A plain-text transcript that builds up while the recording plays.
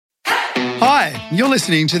Hi, you're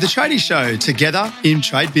listening to The Tradie Show, Together in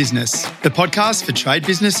Trade Business, the podcast for trade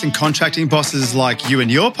business and contracting bosses like you and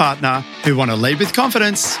your partner who want to lead with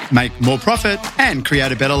confidence, make more profit, and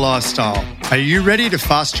create a better lifestyle. Are you ready to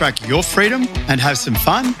fast-track your freedom and have some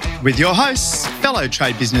fun? With your hosts, fellow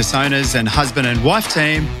trade business owners and husband and wife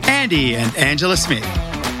team, Andy and Angela Smith.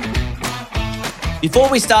 Before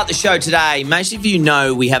we start the show today, most of you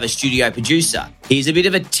know we have a studio producer. He's a bit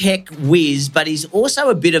of a tech whiz, but he's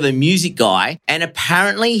also a bit of a music guy. And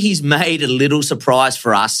apparently he's made a little surprise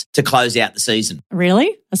for us to close out the season.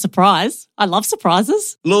 Really? A surprise? I love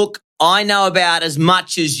surprises. Look, I know about as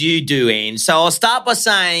much as you do, Anne. So I'll start by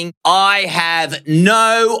saying I have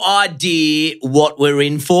no idea what we're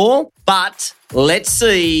in for. But let's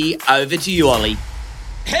see. Over to you, Ollie.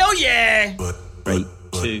 Hell yeah! 3,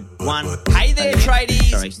 2, 1. Hey there,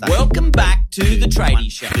 tradies. Welcome back to the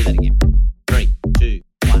Tradie Show. Do that again. 3, 2,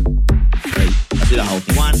 1. 3. I'll do the whole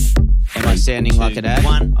thing. 1. Am I sounding like an ad?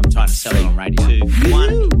 1. I'm trying to sell it on radio. 2,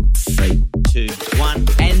 1. 3, 2, 1.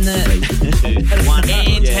 And the 2, 1.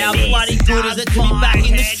 And how bloody good is it to be back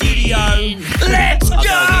in the studio? Let's go!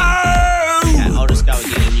 Okay, I'll just go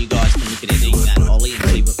again and you guys can look at it, Ollie, and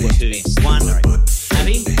see what works best. 1.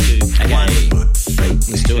 Happy? 2, okay.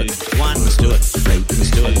 Let's do it. 1. Let's do it.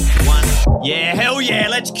 Let's do it. 1. Yeah, hell yeah.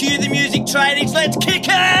 Let's cue the music, tradies. Let's kick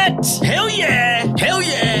it. Hell yeah. Hell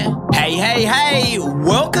yeah. Hey, hey, hey.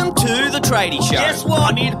 Welcome to the Tradie Show. Guess what?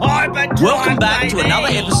 I'm in hyperdrive. Welcome back to another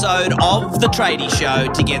episode of the Tradie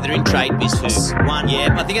Show, Together in Trade Business. 1.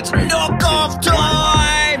 Yeah, I think it's knock-off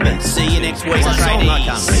time. See you next week, tradies. I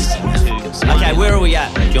can't read. Okay, where are we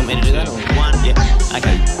at? Do you want me to do that? 1. Yeah.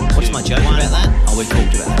 Okay. What's my joke about that? Oh, we've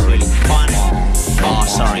talked about that already. 1. Oh,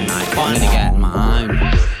 sorry, mate. I'm going to get out of my home.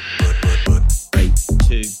 3,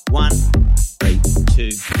 2, 1. 3,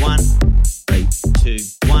 2, 1. 3, 2,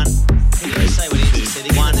 1. Can you just say what it is?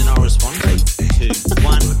 2, 1, and I'll respond. 3, 2,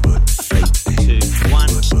 1. 3, 2, 1.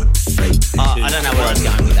 Oh, I don't know where I was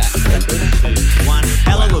going with that. 3, 2, 1.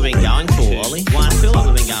 How long have we been going for, Ollie? 1. I feel like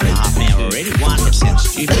we've been going for half an hour already. 1. It sounds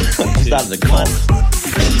stupid. I started to cough.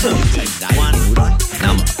 1. Would I?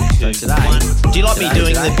 Number. Today. 1. Do you like me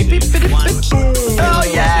doing the beep beep beep beep? Oh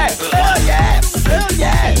yeah! Oh yeah! Oh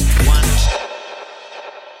yeah! 1.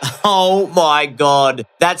 Oh my God.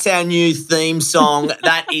 That's our new theme song.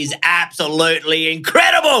 That is absolutely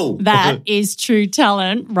incredible. That is true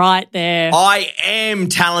talent right there. I am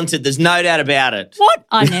talented. There's no doubt about it. What?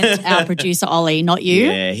 I meant our producer, Ollie, not you.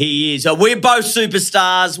 Yeah, he is. We're both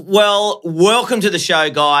superstars. Well, welcome to the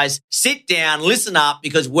show, guys. Sit down, listen up,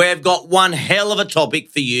 because we've got one hell of a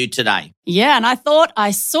topic for you today. Yeah, and I thought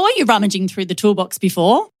I saw you rummaging through the toolbox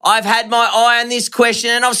before. I've had my eye on this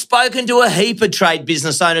question and I've spoken to a heap of trade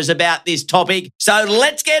business owners about this topic. So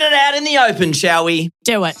let's get it out in the open, shall we?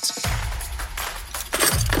 Do it.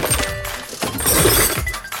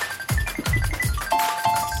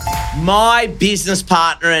 My business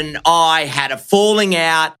partner and I had a falling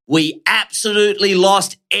out. We absolutely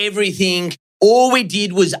lost everything. All we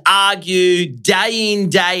did was argue day in,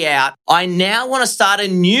 day out. I now want to start a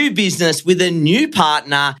new business with a new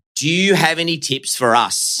partner. Do you have any tips for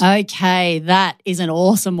us? Okay, that is an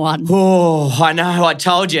awesome one. Oh, I know. I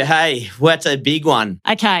told you. Hey, that's a big one.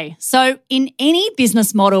 Okay, so in any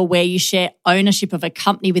business model where you share ownership of a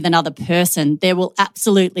company with another person, there will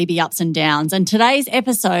absolutely be ups and downs. And today's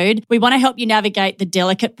episode, we want to help you navigate the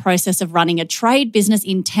delicate process of running a trade business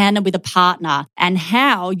in tandem with a partner and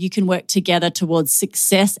how you can work together towards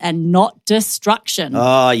success and not destruction.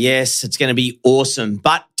 Oh, yes, it's going to be awesome.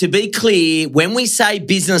 But to be clear, when we say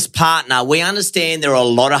business partner, we understand there are a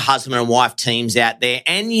lot of husband and wife teams out there.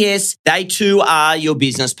 And yes, they too are your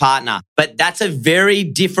business partner. But that's a very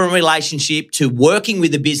different relationship to working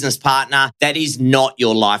with a business partner that is not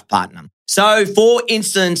your life partner. So, for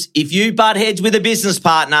instance, if you butt heads with a business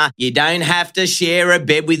partner, you don't have to share a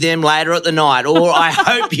bed with them later at the night, or I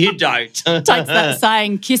hope you don't. Takes that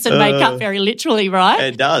saying, kiss and make up very literally, right?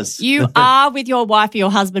 It does. You are with your wife or your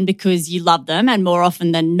husband because you love them, and more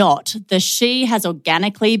often than not, the she has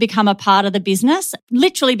organically become a part of the business,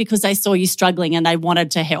 literally because they saw you struggling and they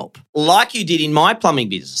wanted to help. Like you did in my plumbing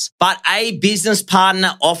business. But a business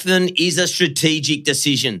partner often is a strategic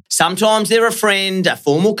decision. Sometimes they're a friend, a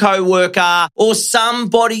former co-worker, or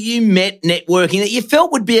somebody you met networking that you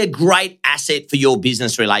felt would be a great asset for your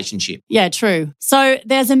business relationship. Yeah, true. So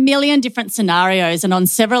there's a million different scenarios, and on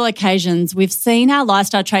several occasions, we've seen our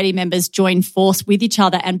Lifestyle Tradie members join force with each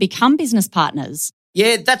other and become business partners.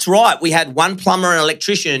 Yeah, that's right. We had one plumber and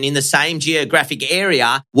electrician in the same geographic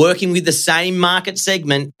area working with the same market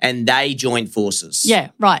segment, and they joined forces. Yeah,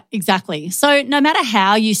 right, exactly. So no matter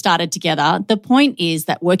how you started together, the point is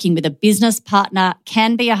that working with a business partner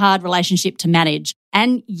can be a hard relationship to manage.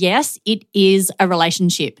 And yes, it is a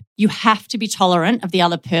relationship. You have to be tolerant of the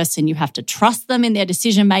other person. You have to trust them in their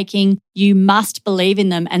decision making. You must believe in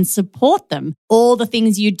them and support them. All the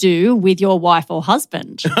things you do with your wife or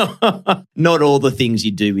husband. Not all the things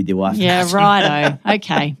you do with your wife. Yeah, righto.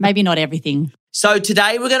 Okay, maybe not everything. So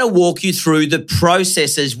today we're going to walk you through the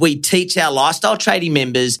processes we teach our Lifestyle Tradie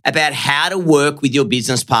members about how to work with your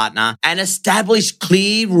business partner and establish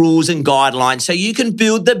clear rules and guidelines so you can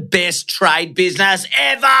build the best trade business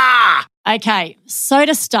ever. Okay, so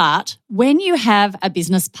to start, when you have a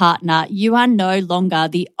business partner, you are no longer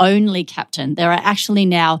the only captain. There are actually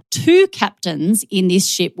now 2 captains in this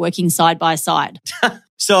ship working side by side.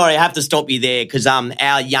 Sorry, I have to stop you there because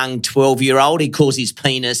our young 12-year-old, he calls his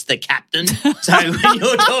penis the captain. So when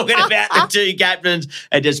you're talking about the 2 captains,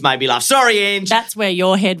 it just made me laugh. Sorry, Ange. That's where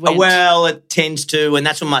your head went. Well, it tends to, and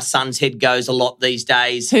that's where my son's head goes a lot these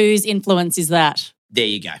days. Whose influence is that? There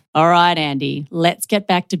you go. All right, Andy, let's get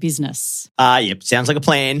back to business. Yep, sounds like a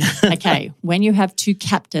plan. Okay, when you have 2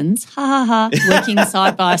 captains, working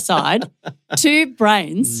side by side, 2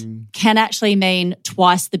 brains can actually mean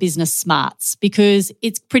twice the business smarts because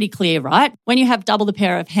it's pretty clear, right? When you have double the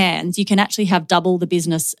pair of hands, you can actually have double the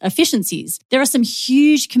business efficiencies. There are some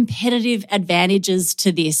huge competitive advantages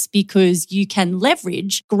to this because you can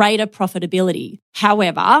leverage greater profitability.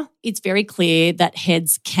 However, it's very clear that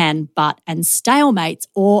heads can butt and stalemates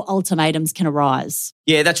or ultimatums can arise.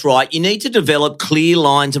 Yeah, that's right. You need to develop clear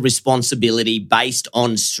lines of responsibility based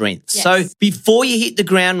on strengths. Yes. So before you hit the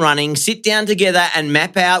ground running, sit down together and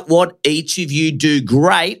map out what each of you do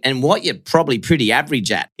great and what you're probably pretty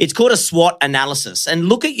average at. It's called a SWOT analysis, and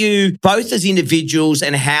look at you both as individuals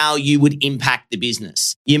and how you would impact the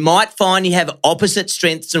business. You might find you have opposite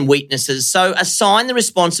strengths and weaknesses, so assign the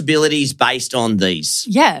responsibilities based on these.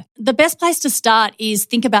 Yeah, the best place to start is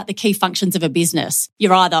think about the key functions of a business.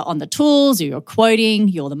 You're either on the tools or you're quoting,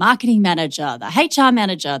 you're the marketing manager, the HR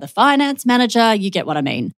manager, the finance manager, you get what I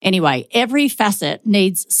mean. Anyway, every facet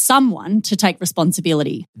needs someone to take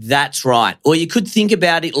responsibility. That's right. Or you could think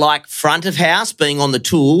about it like front of house, being on the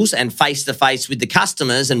tools and face-to-face with the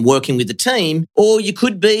customers and working with the team. Or you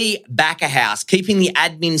could be back of house, keeping the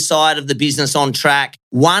admin side of the business on track.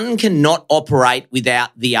 One cannot operate without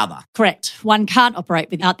the other. Correct. One can't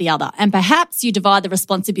operate without the other. And perhaps you divide the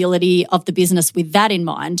responsibility of the business with that in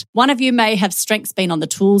mind. One of you may have strengths being on the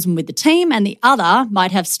tools and with the team, and the other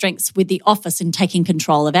might have strengths with the office and taking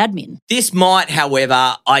control of admin. This might,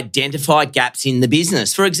 however, identify gaps in the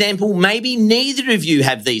business. For example, maybe neither of you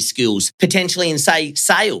have these skills, potentially in, say,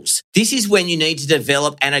 sales. This is when you need to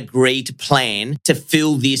develop and agree to plan to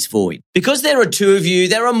fill this void. Because there are 2 of you,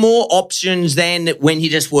 there are more options than when you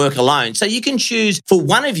just work alone. So you can choose for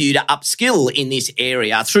one of you to upskill in this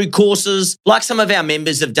area through courses like some of our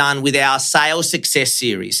members have done with our Sales Success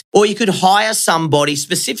Series. Or you could hire somebody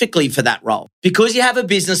specifically for that role. Because you have a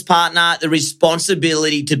business partner, the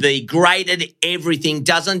responsibility to be great at everything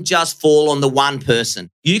doesn't just fall on the one person.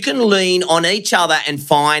 You can lean on each other and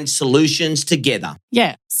find solutions together.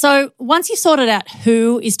 Yeah. So once you sorted out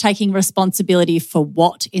who is taking responsibility for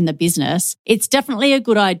what in the business, it's definitely a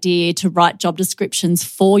good idea to write job descriptions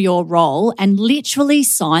for your role and literally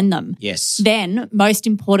sign them. Yes. Then, most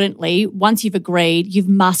importantly, once you've agreed, you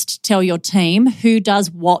must tell your team who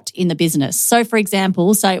does what in the business. So for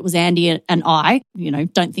example, say it was Andy and I,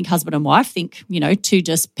 don't think husband and wife, think, 2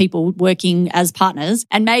 just people working as partners.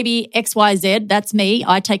 And maybe XYZ, that's me.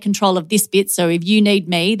 I take control of this bit. So if you need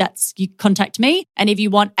me, you contact me. And if you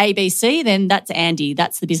want ABC, then that's Andy.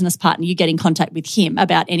 That's the business partner. You get in contact with him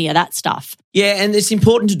about any of that stuff. Yeah, and it's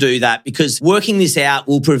important to do that because working this out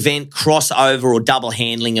will prevent crossover or double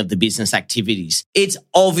handling of the business activities. It's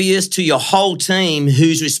obvious to your whole team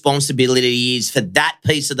whose responsibility is for that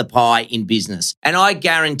piece of the pie in business. And I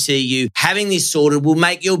guarantee you having this sorted will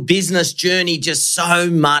make your business journey just so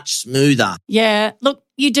much smoother. Yeah, look,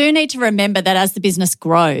 you do need to remember that as the business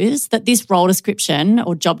grows, that this role description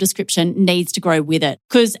or job description needs to grow with it.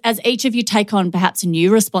 Because as each of you take on perhaps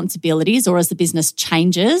new responsibilities or as the business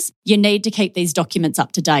changes, you need to keep these documents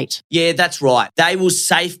up to date. Yeah, that's right. They will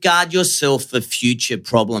safeguard yourself for future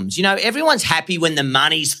problems. Everyone's happy when the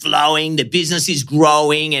money's flowing, the business is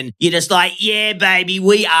growing, and you're just like, yeah, baby,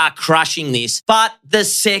 we are crushing this. But the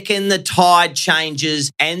second the tide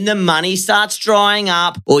changes and the money starts drying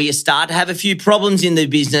up or you start to have a few problems in the the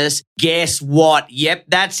business, guess what? Yep,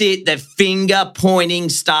 that's it. The finger pointing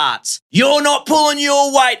starts. You're not pulling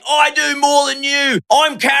your weight. I do more than you.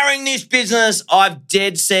 I'm carrying this business. I've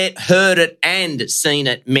dead set heard it and seen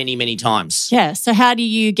it many, many times. Yeah. So how do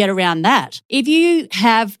you get around that? If you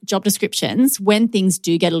have job descriptions, when things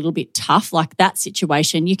do get a little bit tough, like that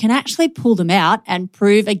situation, you can actually pull them out and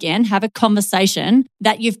prove again, have a conversation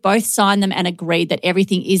that you've both signed them and agreed that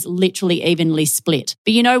everything is literally evenly split.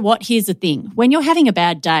 But you know what? Here's the thing. When you're having a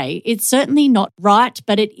bad day, it's certainly not right,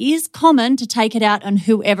 but it is common to take it out on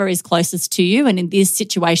whoever is closest to you. And in this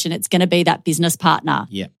situation, it's going to be that business partner.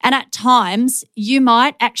 Yeah. And at times, you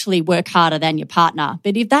might actually work harder than your partner.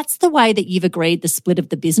 But if that's the way that you've agreed the split of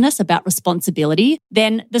the business about responsibility,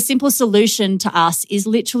 then the simple solution to us is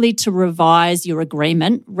literally to revise your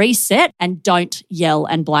agreement, reset, and don't yell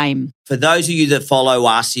and blame. For those of you that follow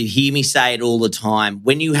us, you hear me say it all the time.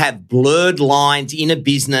 When you have blurred lines in a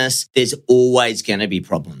business, there's always going to be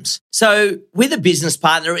problems. So with a business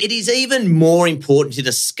partner, it is even more important to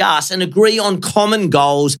discuss and agree on common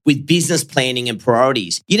goals with business planning and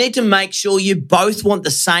priorities. You need to make sure you both want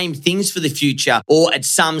the same things for the future, or at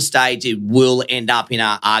some stage it will end up in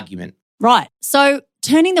an argument. Right. So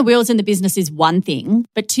turning the wheels in the business is one thing,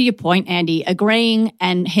 but to your point, Andy, agreeing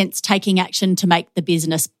and hence taking action to make the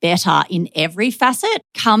business better in every facet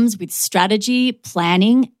comes with strategy,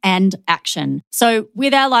 planning, and action. So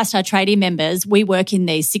with our Lifestyle Tradie members, we work in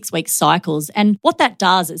these 6-week cycles. And what that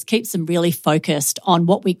does is keeps them really focused on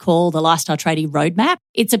what we call the Lifestyle Tradie roadmap.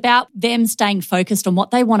 It's about them staying focused on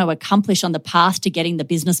what they want to accomplish on the path to getting the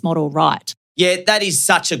business model right. Yeah, that is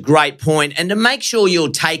such a great point. And to make sure you're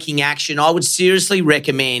taking action, I would seriously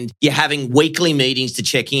recommend you having weekly meetings to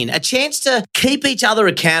check in, a chance to keep each other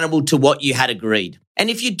accountable to what you had agreed. And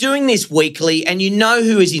if you're doing this weekly and you know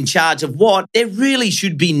who is in charge of what, there really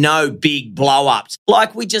should be no big blow-ups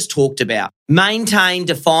like we just talked about. Maintain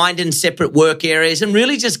defined and separate work areas and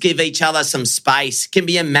really just give each other some space can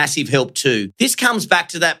be a massive help too. This comes back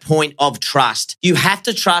to that point of trust. You have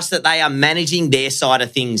to trust that they are managing their side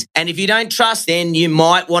of things. And if you don't trust, then you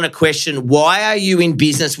might want to question, why are you in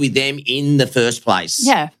business with them in the first place?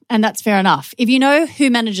 Yeah. And that's fair enough. If you know who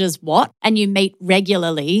manages what and you meet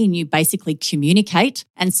regularly and you basically communicate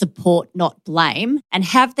and support, not blame, and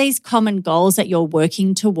have these common goals that you're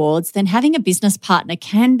working towards, then having a business partner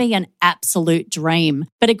can be an absolute dream.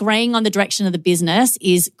 But agreeing on the direction of the business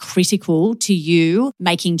is critical to you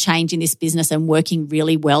making change in this business and working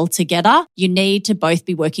really well together. You need to both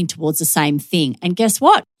be working towards the same thing. And guess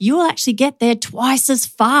what? You will actually get there twice as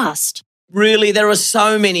fast. Really, there are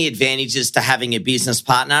so many advantages to having a business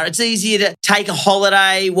partner. It's easier to take a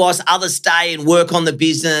holiday whilst others stay and work on the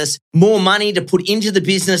business, more money to put into the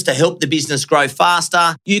business to help the business grow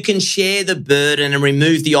faster. You can share the burden and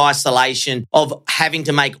remove the isolation of having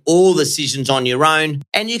to make all decisions on your own.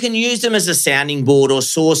 And you can use them as a sounding board or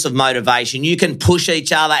source of motivation. You can push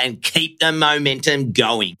each other and keep the momentum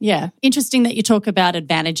going. Yeah. Interesting that you talk about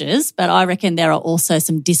advantages, but I reckon there are also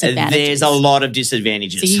some disadvantages. There's a lot of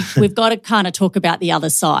disadvantages. So we've got to kind of talk about the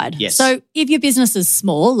other side. Yes. So if your business is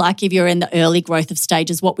small, like if you're in the early growth of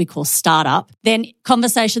stages, what we call startup, then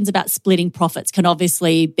conversations about splitting profits can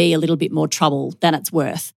obviously be a little bit more trouble than it's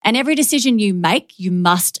worth. And every decision you make, you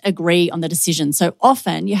must agree on the decision. So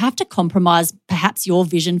often you have to compromise perhaps your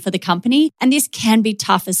vision for the company. And this can be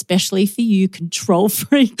tough, especially for you control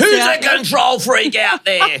freaks. Who's a control freak out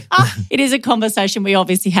there? It is a conversation we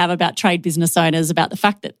obviously have about trade business owners about the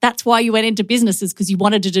fact that that's why you went into businesses, because you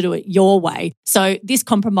wanted to do it your way. So this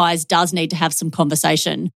compromise does need to have some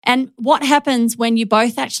conversation. And what happens when you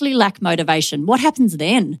both actually lack motivation? What happens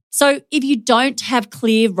then? So if you don't have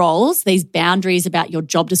clear roles, these boundaries about your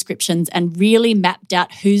job descriptions, and really mapped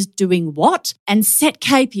out who's doing what and set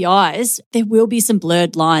KPIs, there will be some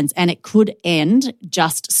blurred lines and it could end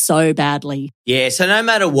just so badly. Yeah, so no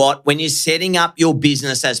matter what, when you're setting up your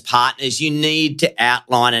business as partners, you need to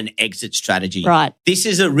outline an exit strategy. Right. This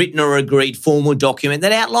is a written or agreed formal document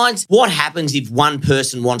that outlines what happens if one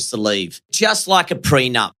person wants to leave. Just like a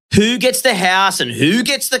prenup. Who gets the house and who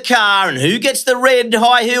gets the car and who gets the red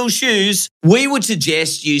high heel shoes? We would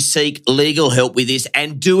suggest you seek legal help with this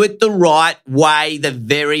and do it the right way the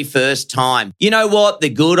very first time. You know what? The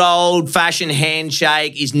good old-fashioned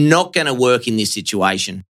handshake is not going to work in this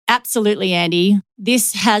situation. Absolutely, Andy.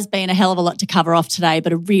 this has been a hell of a lot to cover off today,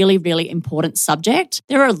 but a really, really important subject.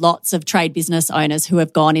 There are lots of trade business owners who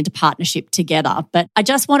have gone into partnership together, but I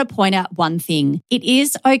just want to point out one thing. It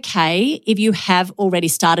is okay if you have already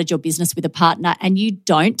started your business with a partner and you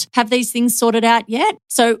don't have these things sorted out yet.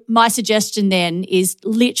 So my suggestion then is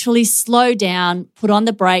literally slow down, put on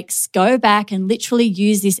the brakes, go back and literally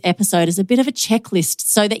use this episode as a bit of a checklist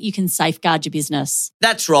so that you can safeguard your business.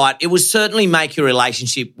 That's right. It will certainly make your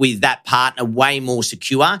relationship with that partner way more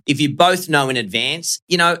secure if you both know in advance,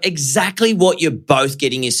 you know, exactly what you're both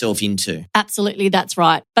getting yourself into. Absolutely, that's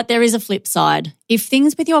right. But there is a flip side. If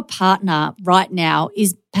things with your partner right now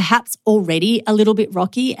is perhaps already a little bit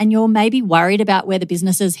rocky and you're maybe worried about where the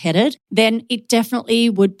business is headed, then it definitely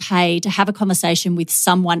would pay to have a conversation with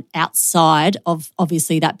someone outside of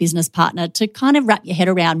obviously that business partner to kind of wrap your head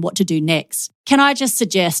around what to do next. Can I just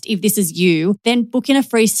suggest, if this is you, then book in a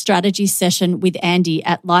free strategy session with Andy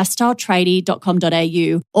at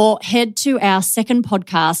lifestyletradey.com.au or head to our second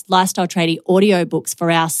podcast, Lifestyle Tradie audiobooks,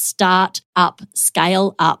 for our Start Up,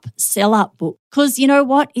 Scale Up, Sell Up book. Because you know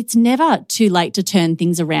what? It's never too late to turn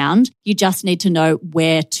things around. You just need to know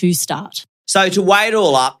where to start. So to weigh it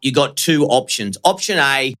all up, you got two options. Option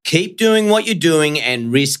A, keep doing what you're doing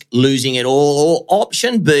and risk losing it all. Or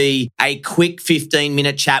option B, a quick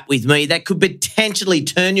 15-minute chat with me that could potentially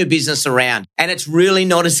turn your business around. And it's really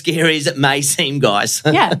not as scary as it may seem, guys.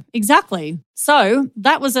 Yeah, exactly. So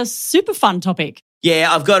that was a super fun topic. Yeah,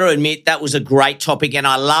 I've got to admit that was a great topic and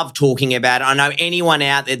I love talking about it. I know anyone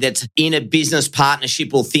out there that's in a business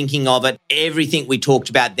partnership or thinking of it, everything we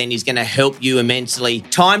talked about then is going to help you immensely.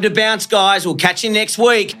 Time to bounce, guys. We'll catch you next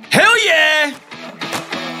week. Hell yeah!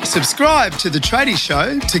 Subscribe to The Tradie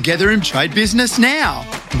Show Together in Trade Business now,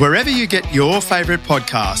 wherever you get your favourite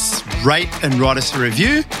podcasts. Rate and write us a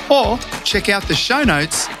review or check out the show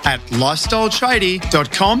notes at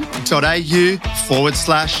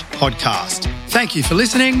lifestyletradey.com.au/podcast. Thank you for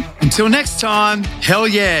listening. Until next time, hell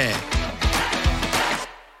yeah.